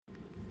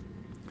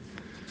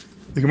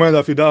The Gemara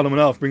Daf Yudal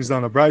Amud Aleph brings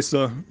down a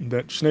brisa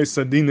that Shnei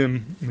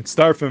Sadinim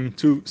Mitztarfim,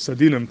 two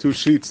Sadinim, two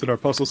sheets that are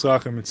Pasol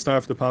Sachim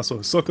Mitztarf to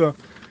Pasol Succah.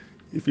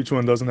 If each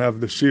one doesn't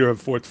have the shear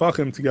of 4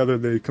 tfachim, together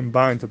they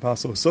combine to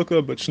Pasol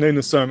Succah, but Shnei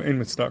Nesarim ain't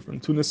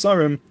Mitztarfim. Two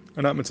Nesarim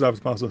are not Mitztarf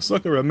to Pasol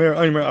Succah. Reb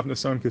Eiger Af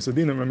Nesarim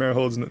Kesadinim. Reb Eiger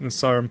holds that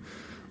Nesarim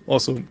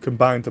also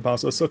combine to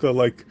Pasol Succah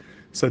like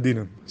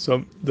Sadinim.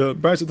 So the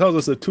brisa tells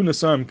us that two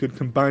Nesarim could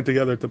combine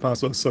together to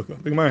Pasol Succah.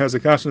 The Gemara has a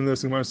question in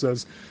this. The Gemara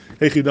says,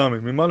 Hey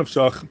Chidami, Miman of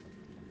Shach.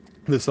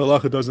 This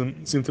halacha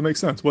doesn't seem to make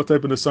sense. What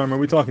type of nesarim are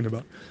we talking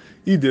about?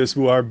 Idis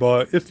who are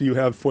if you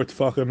have 4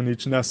 tefachim in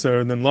each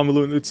neser, then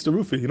lamalu it's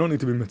terufi. You don't need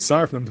to be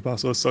mitzar for them to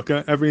pasol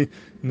sukkah. Every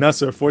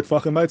neser 4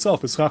 tefachim by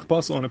itself is chach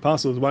pasol and a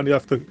pasol. Why do you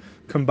have to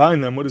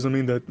combine them? What does it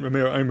mean that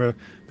Rameir Eimer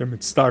they're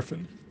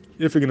mitzarfin?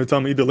 If you're going to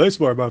tell me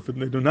about it,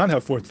 they do not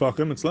have 4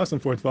 tefachim, it's less than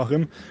 4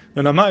 tefachim,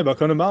 then amai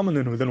b'kanim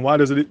balmaninu. Then why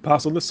does it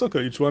pasol the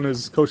sukkah? Each one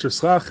is kosher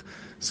schach.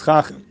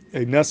 Schach,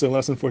 a neser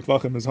less than 4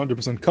 tefachim is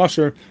 100%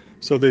 kosher.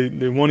 So they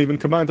won't even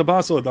combine to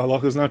pasol. The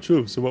halacha is not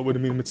true. So what would it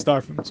mean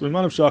mitzdarfim? So in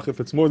man of shach, if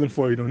it's more than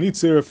 4, you don't need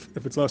sirif.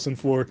 If it's less than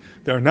 4,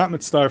 they are not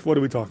mitzdarf. What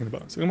are we talking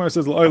about? So Gemara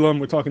says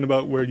l'olam, we're talking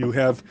about where you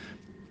have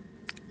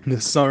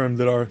nesarim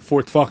that are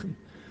 4 tefachim.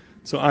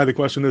 So the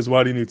question is,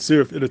 why do you need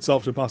sirif? It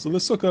itself should pasol the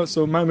sukkah.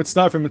 So my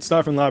mitzdarfim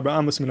labra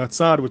amas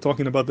minatzad. We're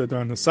talking about that they're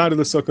on the side of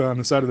the sukkah. On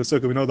the side of the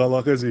sukkah, we know the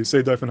halacha is you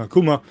say daif and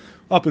akuma.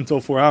 Up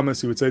until 4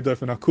 amas, you would say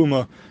daif and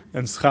akuma,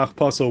 and schach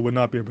pasol would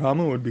not be a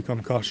problem; it would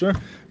become kosher.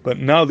 But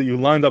now that you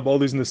lined up all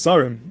these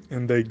nesarim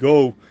and they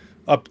go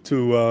up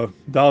to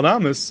dal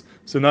amas,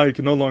 so now you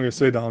can no longer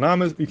say dal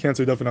amas. You can't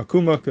say daif and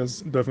akuma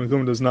because daif and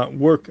akuma does not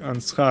work on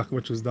schach,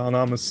 which is dal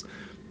amas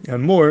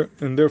and more,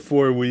 and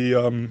therefore we.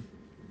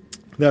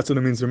 That's what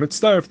it means. They're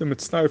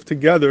mitztarf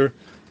together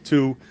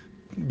to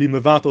be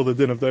mevatel the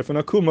din of daif and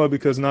akuma,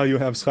 because now you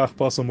have schach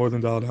pasal more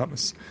than dal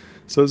hamas.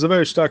 So there's a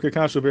very stark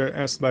kasha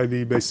asked by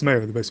the Beis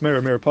Meir. The Beis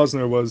Meir, Meir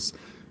Posner, was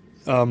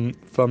from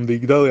the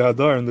Gedolei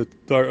Hadar and the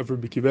Dar of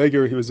Reb Akiva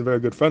Eiger. He was a very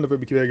good friend of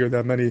Reb Akiva Eiger. They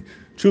had many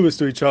tshuvas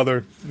to each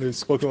other. They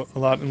spoke a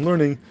lot in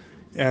learning.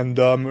 And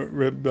the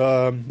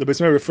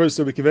Beis Meir refers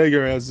to Reb Akiva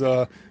Eiger as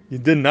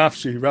Yedin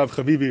Nafshi, Rav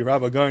Chavivi,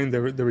 Rav Again. They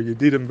were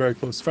Yedidim, very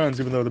close friends,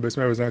 even though the Beis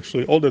Meir was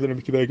actually older than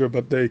Reb Akiva Eiger,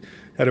 but they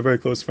had a very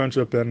close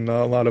friendship and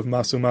a lot of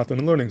masu matan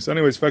and learning. So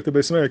anyways, in fact, the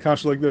Beis Meir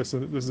kasha like this.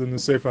 This is in the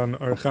Sefer on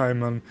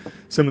Archaim on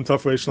Simon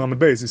Tov Reish Lamed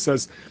Beis. He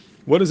says,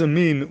 what does it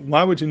mean?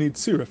 Why would you need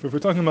tzirif? If we're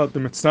talking about the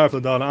mitzvah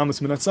l'dal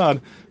amas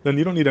minatzad, then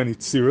you don't need any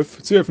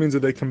tzirif. Tzirif means that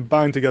they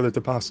combine together to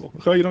pasol.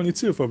 You don't need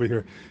tzirif over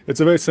here. It's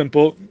a very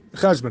simple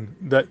cheshbon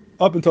that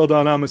up until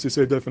dal amas you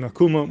say daif and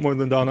akuma, more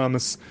than dal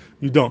amas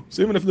you don't.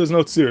 So even if there's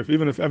no tzirif,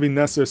 even if every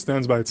neser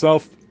stands by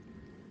itself,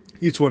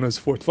 each one is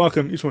 4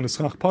 tefachim, each one is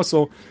chach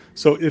pasol.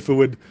 So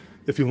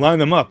if you line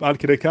them up ad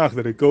kedei kach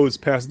that it goes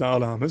past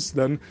dal amas,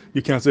 then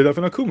you can't say daif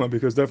and akuma,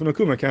 because daif and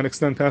akuma can't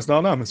extend past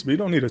dal amas. But you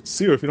don't need a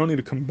tzirif, you don't need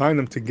to combine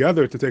them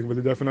together to take away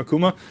the daif and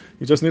akuma.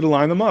 You just need to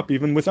line them up.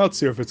 Even without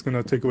tzirif, it's going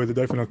to take away the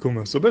daif and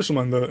akuma. So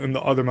Bishlam in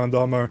the other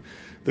mandamar,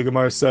 the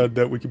Gemara said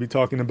that we could be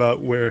talking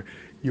about where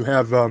you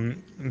have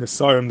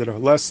nesarim that are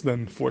less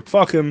than 4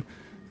 tefachim,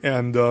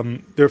 and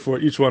therefore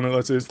each one,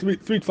 let's say, is 3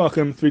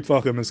 tefachim. 3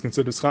 tefachim is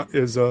considered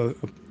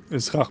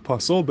is chach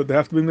pasol, but they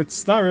have to be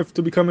mitzdarif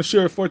to become a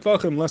shir 4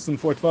 tefachim. Less than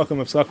 4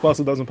 tefachim, if chach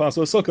pasol doesn't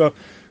pasol sukkah,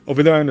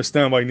 over there I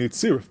understand why you need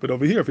sirif. But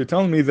over here, if you're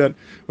telling me that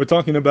we're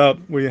talking about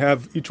where you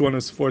have each one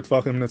is 4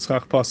 tefachim and it's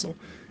chach pasol,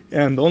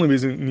 and the only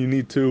reason you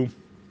need to,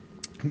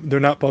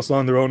 they're not pasal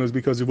on their own, is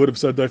because you would have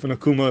said daif and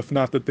akuma if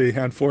not that they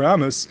had 4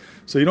 amas.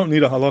 So you don't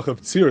need a halacha of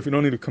tzirif. You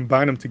don't need to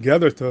combine them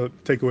together to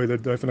take away the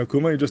daif and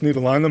akuma. You just need to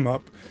line them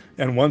up.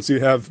 And once you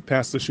have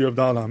passed the shir of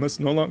dal amas,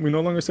 we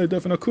no longer say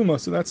daif and akuma.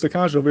 So that's the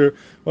kasha over here.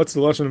 What's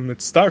the lashon of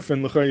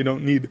mitzdarfin? L'chayr, you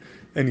don't need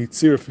any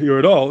tzirif here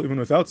at all. Even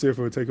without tzirif,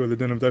 it would take away the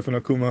din of daif and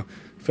akuma.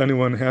 If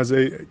anyone has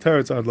a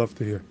teretz, I'd love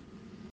to hear.